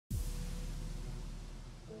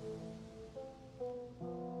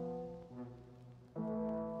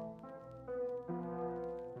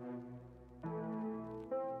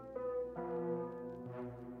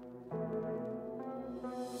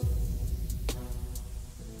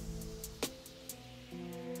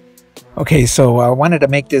Okay, so I wanted to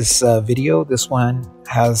make this video. This one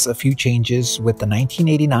has a few changes with the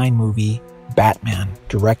 1989 movie Batman,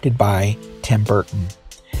 directed by Tim Burton.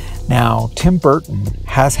 Now, Tim Burton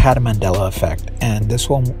has had a Mandela effect, and this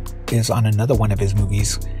one is on another one of his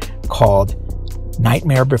movies called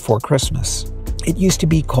Nightmare Before Christmas. It used to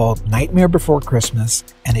be called Nightmare Before Christmas,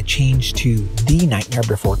 and it changed to The Nightmare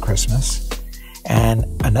Before Christmas. And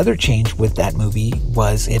another change with that movie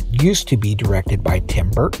was it used to be directed by Tim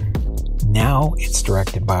Burton. Now it's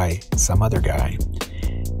directed by some other guy.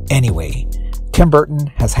 Anyway, Tim Burton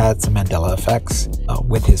has had some Mandela effects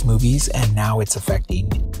with his movies, and now it's affecting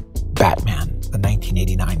Batman, the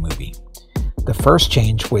 1989 movie. The first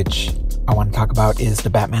change, which I want to talk about, is the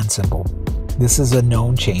Batman symbol. This is a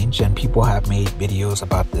known change, and people have made videos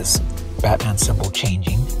about this Batman symbol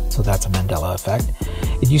changing, so that's a Mandela effect.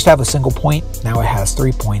 It used to have a single point, now it has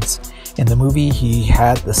 3 points. In the movie, he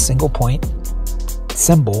had the single point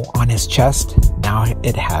symbol on his chest. Now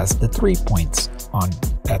it has the 3 points on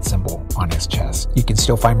that symbol on his chest. You can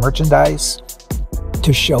still find merchandise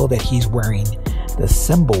to show that he's wearing the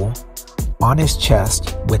symbol on his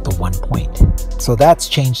chest with the 1 point. So that's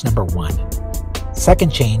change number 1.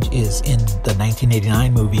 Second change is in the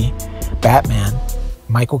 1989 movie Batman.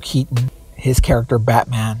 Michael Keaton, his character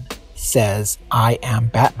Batman, says, "I am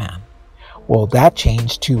Batman." Well, that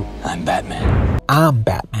changed to "I'm Batman." I'm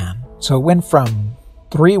Batman. So it went from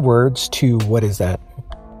 3 words to, what is that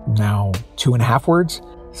now, 2.5 words?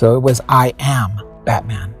 So it was "I am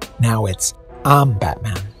Batman." Now it's "I'm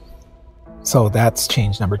Batman." So that's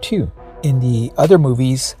change number 2. In the other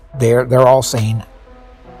movies, they're all saying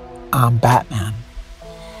 "I'm Batman,"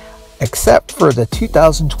 except for the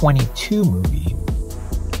 2022 movie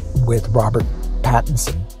with Robert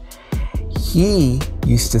Pattinson. He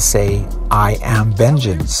used to say "I am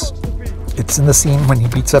vengeance." It's in the scene when he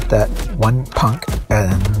beats up that one punk in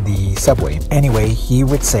the subway. Anyway, he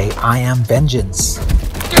would say, "I am vengeance."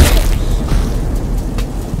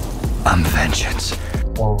 I'm vengeance.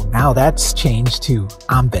 Well, now that's changed to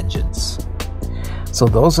 "I'm vengeance." So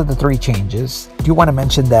those are the 3 changes. I do want to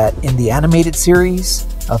mention that in the animated series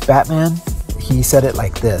of Batman, he said it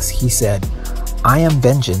like this. He said, "I am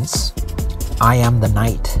vengeance. I am the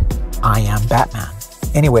night. I am Batman."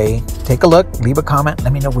 Anyway, take a look, leave a comment,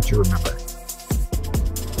 let me know what you remember.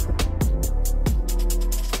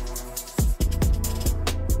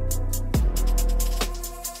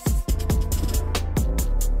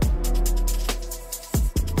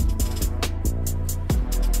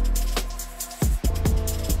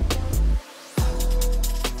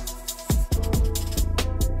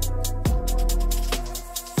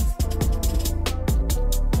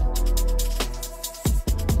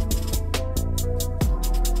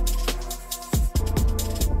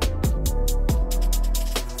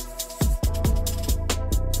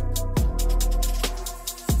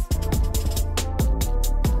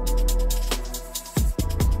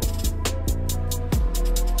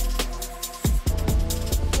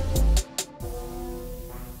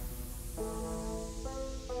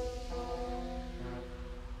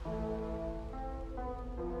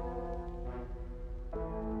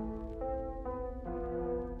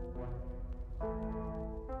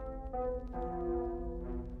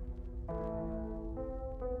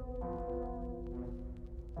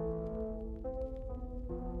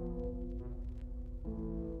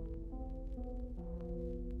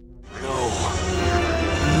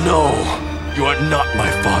 No, you are not my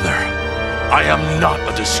father. I am not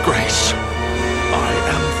a disgrace. I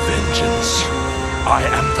am vengeance. I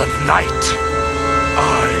am the night.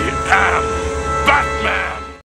 I